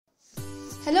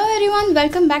Hello everyone,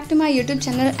 welcome back to my YouTube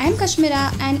channel. I am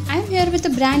Kashmira and I am here with a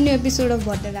brand new episode of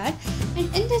bottle art.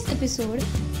 And in this episode,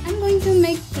 I am going to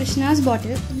make Krishna's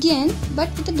bottle again but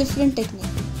with a different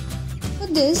technique. For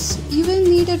this, you will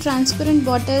need a transparent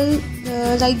bottle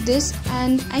like this,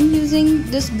 and I am using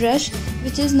this brush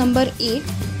which is number 8.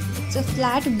 It's a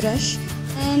flat brush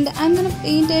and I am going to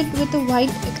paint it with a white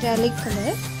acrylic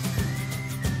color.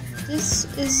 This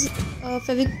is a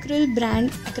Fevicryl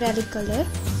brand acrylic color.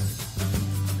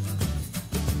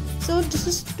 So this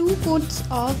is 2 coats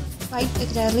of white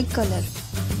acrylic color.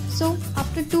 So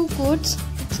after 2 coats,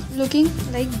 it's looking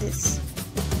like this.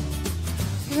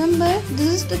 Remember, this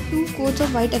is the 2 coats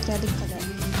of white acrylic color.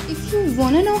 If you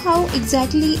wanna know how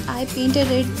exactly I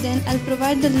painted it, then I'll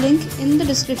provide the link in the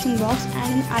description box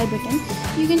and in I button.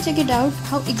 You can check it out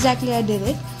how exactly I did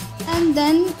it. And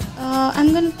then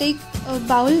I'm gonna take a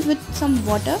bowl with some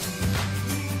water.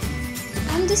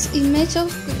 And this image of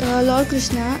Lord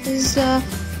Krishna is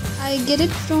I get it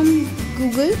from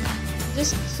Google.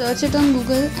 Just search it on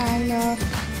Google and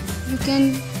you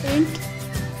can print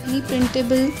any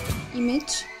printable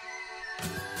image.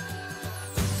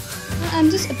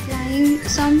 I'm just applying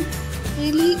some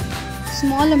really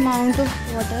small amount of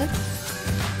water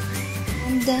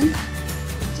and then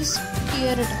just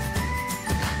tear it off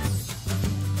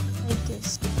like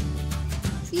this.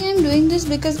 See, I'm doing this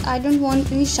because I don't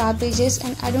want any sharp edges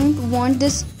and I don't want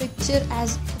this picture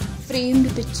as framed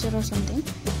picture or something.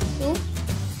 So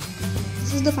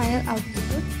this is the final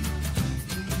output.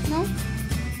 Now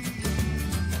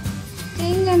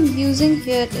thing I'm using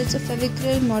here is a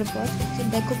Fevicryl Morpot. It's a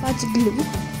decoupage glue.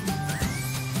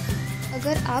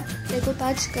 अगर आप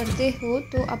decoupage करते हो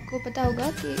तो आपको पता होगा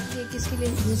कि ये किसके लिए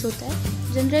यूज़ होता है.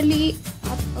 जनरली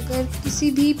आप अगर किसी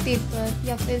भी पेपर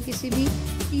या फिर किसी भी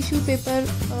टिश्यू पेपर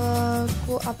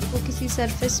को आपको किसी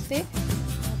सरफेस पे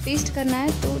पेस्ट करना है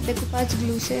तो decoupage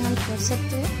glue से हम कर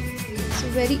सकते हैं. It's a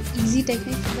very easy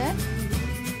technique for that.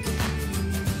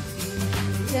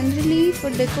 Generally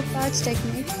for decoupage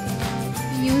technique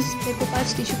we use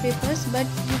decoupage tissue papers, but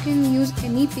you can use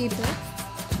any paper.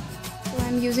 So I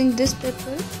am using this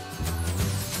paper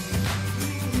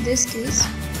in this case.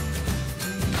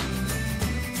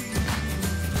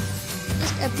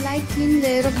 Just apply thin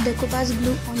layer of decoupage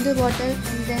glue on the bottle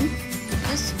and then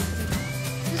just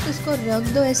इसको रख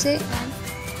दो ऐसे and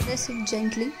press it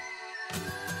gently.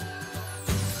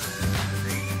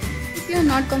 If you are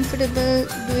not comfortable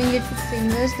doing it with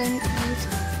fingers, then use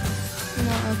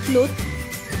cloth.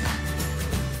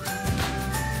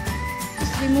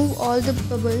 Just remove all the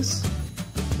bubbles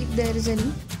if there is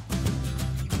any.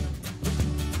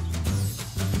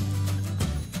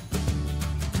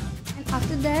 And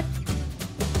after that,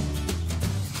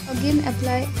 again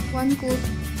apply 1 coat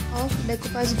of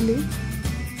decoupage glue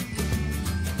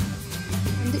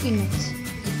on the image.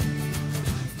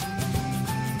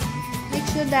 Make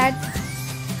sure that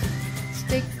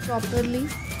stick properly.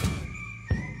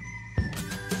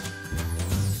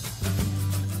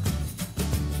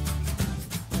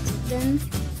 Then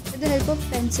with the help of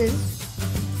pencil,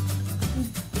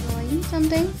 drawing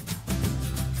something.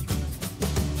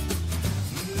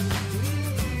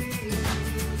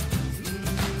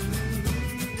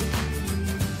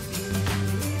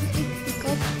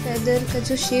 Feather का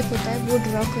जो shape होता है वो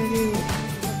draw कर रही हूँ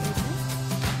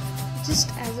just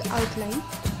as outline.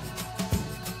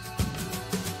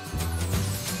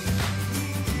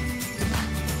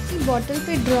 Bottle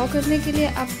पे draw करने के लिए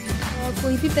आप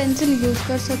कोई भी पेंसिल यूज़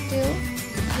कर सकते हो.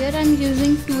 Here I am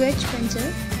using 2H pencil.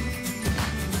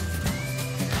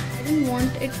 I don't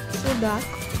want it so dark.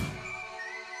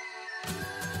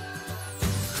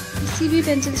 किसी भी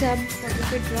पेंसिल से आप बॉटल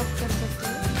पे ड्रॉ कर सकते हो.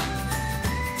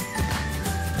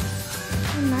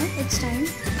 Now it's time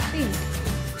to paint.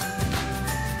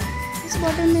 इस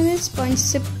बॉटल में मैं स्पंज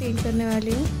से पेंट करने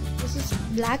वाली हूँ. This is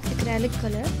black acrylic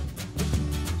color.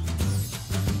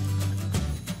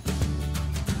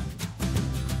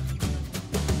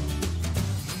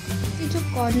 ये जो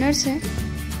कॉर्नर्स हैं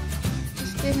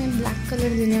उस पे मैं ब्लैक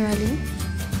कलर देने वाली हूँ.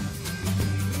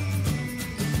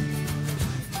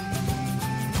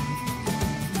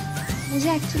 मुझे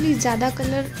एक्चुअली ज़्यादा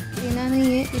कलर देना नहीं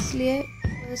है, इसलिए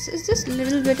this is just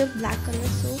little bit of black color,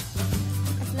 so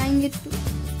I'm applying it to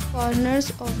corners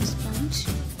of the sponge,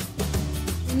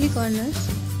 only corners.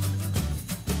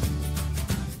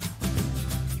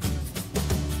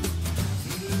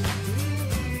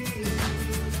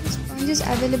 The sponge is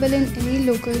available in any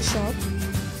local shop.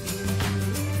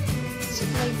 It's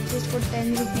like just for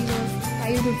 10 rupees or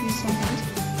 5 rupees sometimes.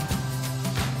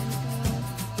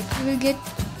 And, you will get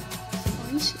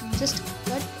sponge. Just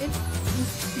cut it in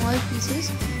small pieces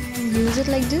and use it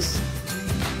like this.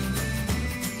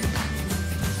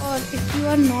 or if you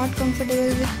are not comfortable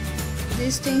with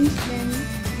these things, then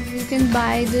you can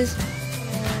buy this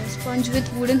sponge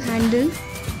with wooden handle.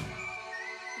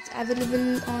 It's available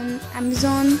on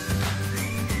Amazon,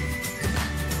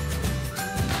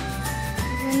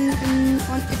 even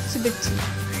on Etsy.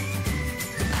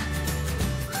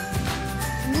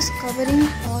 I'm just covering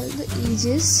all the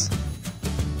edges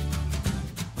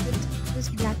with this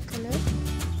black color.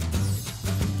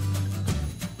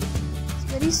 It's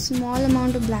very small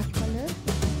amount of black color.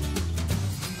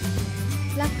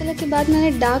 Black colour के बाद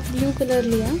मैंने dark blue colour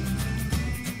लिया.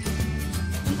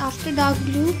 And after dark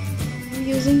blue, I'm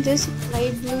using this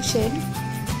light blue shade.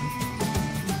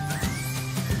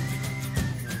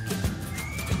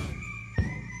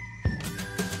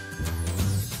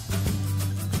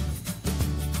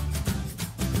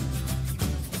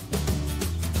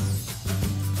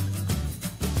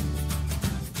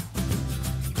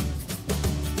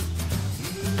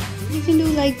 You can do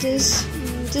like this.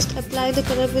 Just apply the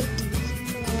color with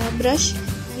brush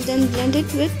and then blend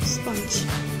it with sponge.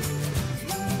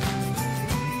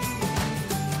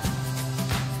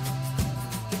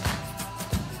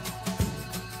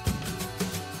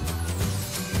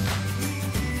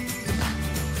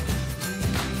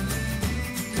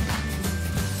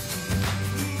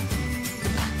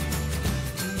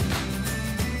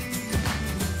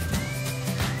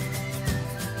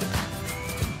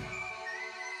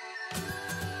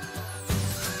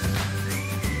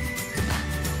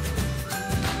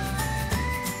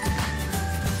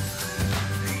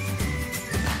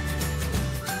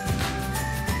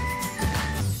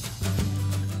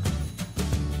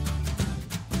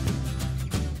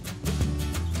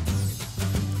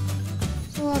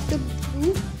 After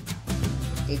blue,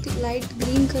 take light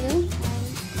green color and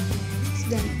it's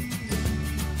done.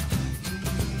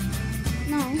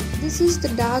 Now this is the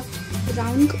dark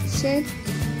brown shade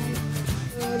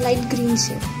and light green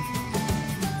shade.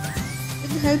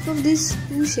 With the help of these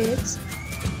two shades,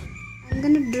 I'm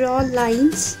gonna draw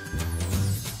lines,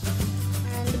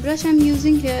 and the brush I'm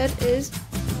using here is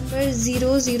number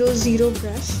 000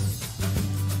 brush.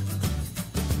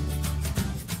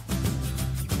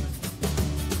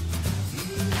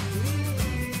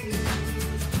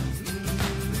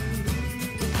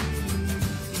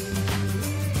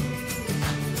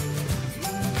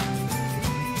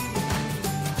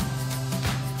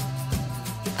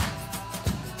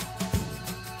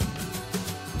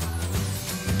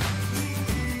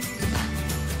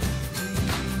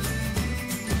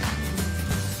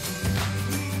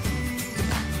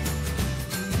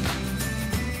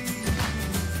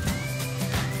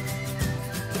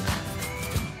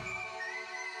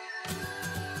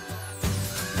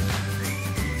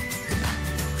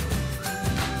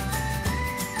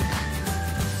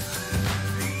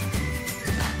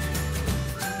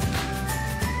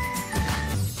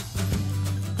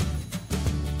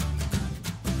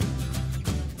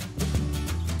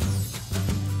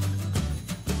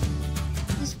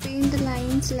 Paint the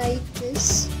lines like this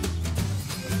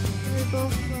with the help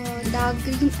of dark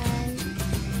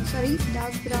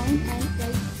brown and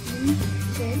light green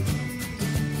shade.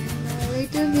 And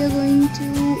later we are going to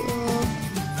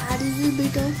add a little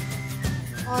bit of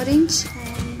orange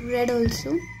and red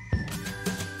also,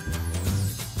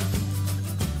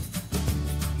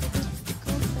 because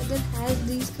peacock feather has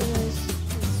these colors.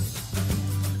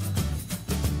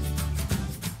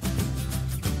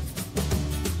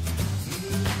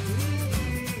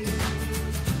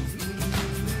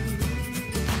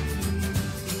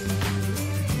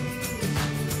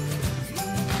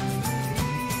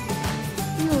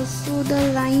 So the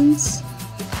lines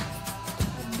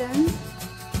are done.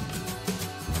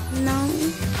 Now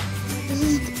this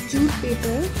is the jute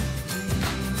paper.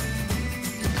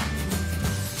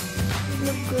 It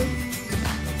looks good.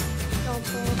 Top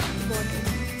of the bottle.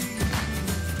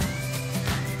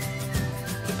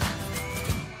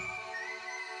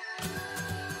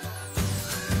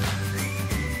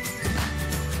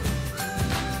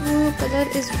 So color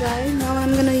is dry. Now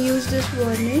I'm gonna use this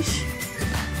varnish.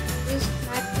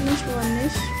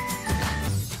 Varnish.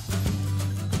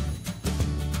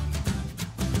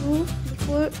 So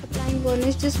before applying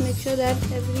varnish, just make sure that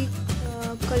every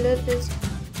color is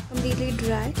completely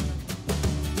dry.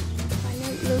 The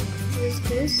final look is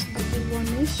this after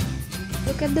varnish.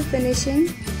 Look at the finishing.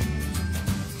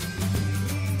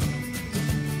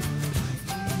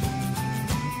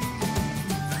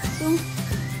 So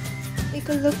take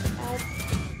a look at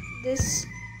this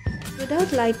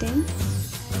without lighting.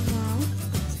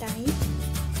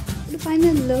 The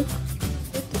final look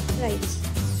with lights.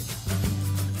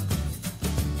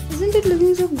 Isn't it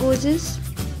looking so gorgeous?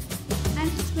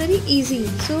 And very easy.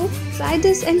 So try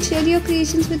this and share your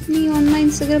creations with me on my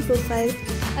Instagram profile.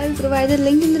 I will provide the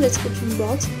link in the description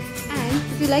box. And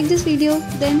if you like this video,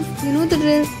 then you know the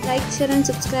drill. Like, share and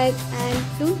subscribe, and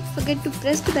don't forget to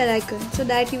press the bell icon so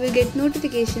that you will get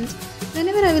notifications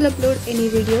whenever I will upload any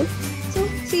video. So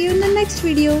see you in the next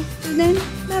video. Till then,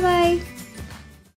 bye bye.